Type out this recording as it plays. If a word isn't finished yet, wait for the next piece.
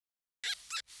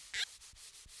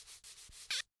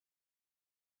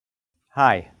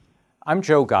Hi, I'm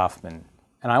Joe Goffman,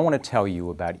 and I want to tell you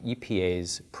about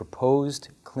EPA's proposed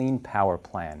Clean Power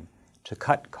Plan to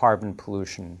cut carbon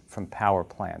pollution from power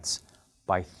plants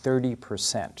by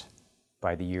 30%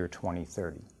 by the year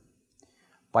 2030.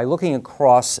 By looking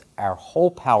across our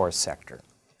whole power sector,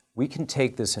 we can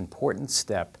take this important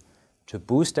step to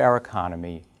boost our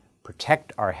economy,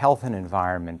 protect our health and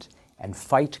environment, and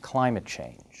fight climate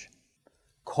change.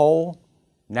 Coal,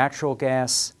 natural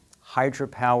gas,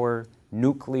 hydropower,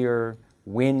 nuclear,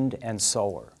 wind, and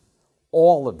solar.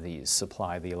 All of these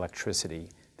supply the electricity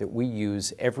that we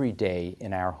use every day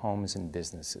in our homes and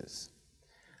businesses.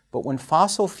 But when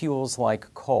fossil fuels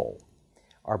like coal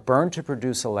are burned to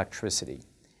produce electricity,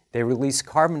 they release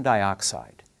carbon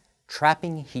dioxide,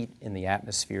 trapping heat in the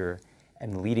atmosphere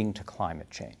and leading to climate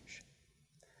change.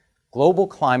 Global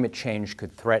climate change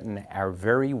could threaten our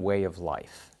very way of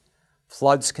life.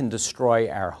 Floods can destroy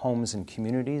our homes and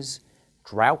communities,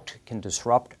 drought can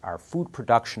disrupt our food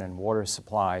production and water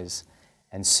supplies,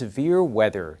 and severe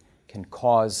weather can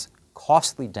cause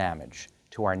costly damage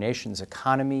to our nation's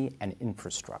economy and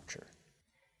infrastructure.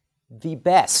 The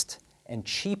best and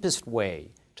cheapest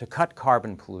way to cut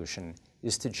carbon pollution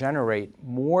is to generate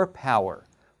more power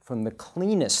from the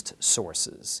cleanest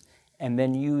sources and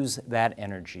then use that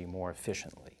energy more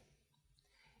efficiently.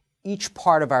 Each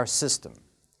part of our system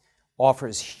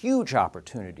offers huge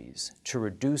opportunities to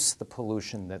reduce the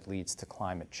pollution that leads to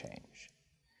climate change.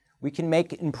 We can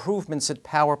make improvements at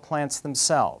power plants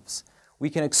themselves. We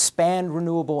can expand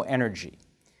renewable energy,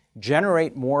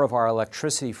 generate more of our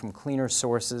electricity from cleaner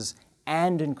sources,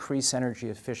 and increase energy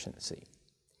efficiency.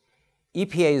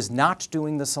 EPA is not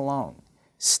doing this alone.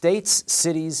 States,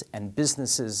 cities, and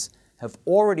businesses have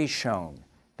already shown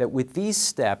that with these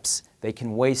steps, they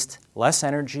can waste less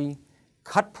energy,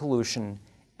 cut pollution,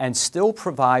 and still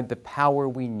provide the power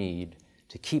we need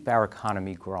to keep our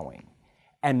economy growing.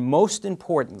 And most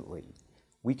importantly,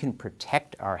 we can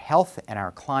protect our health and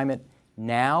our climate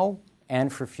now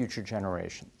and for future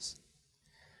generations.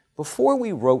 Before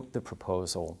we wrote the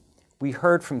proposal, we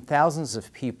heard from thousands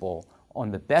of people on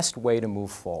the best way to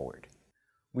move forward.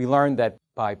 We learned that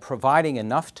by providing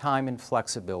enough time and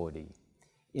flexibility,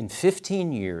 in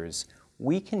 15 years,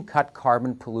 we can cut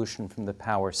carbon pollution from the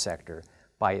power sector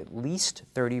by at least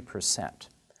 30%,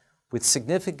 with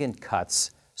significant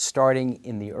cuts starting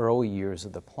in the early years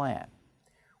of the plan.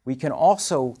 We can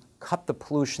also cut the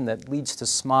pollution that leads to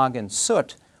smog and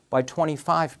soot by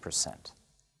 25%.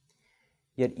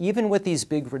 Yet even with these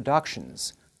big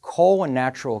reductions, coal and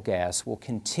natural gas will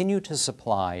continue to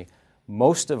supply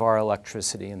most of our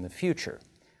electricity in the future,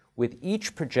 with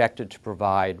each projected to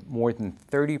provide more than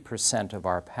 30% of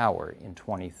our power in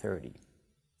 2030.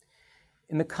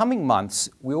 In the coming months,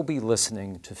 we'll be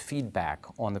listening to feedback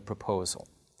on the proposal,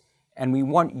 and we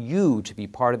want you to be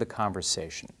part of the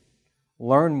conversation.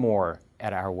 Learn more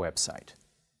at our website.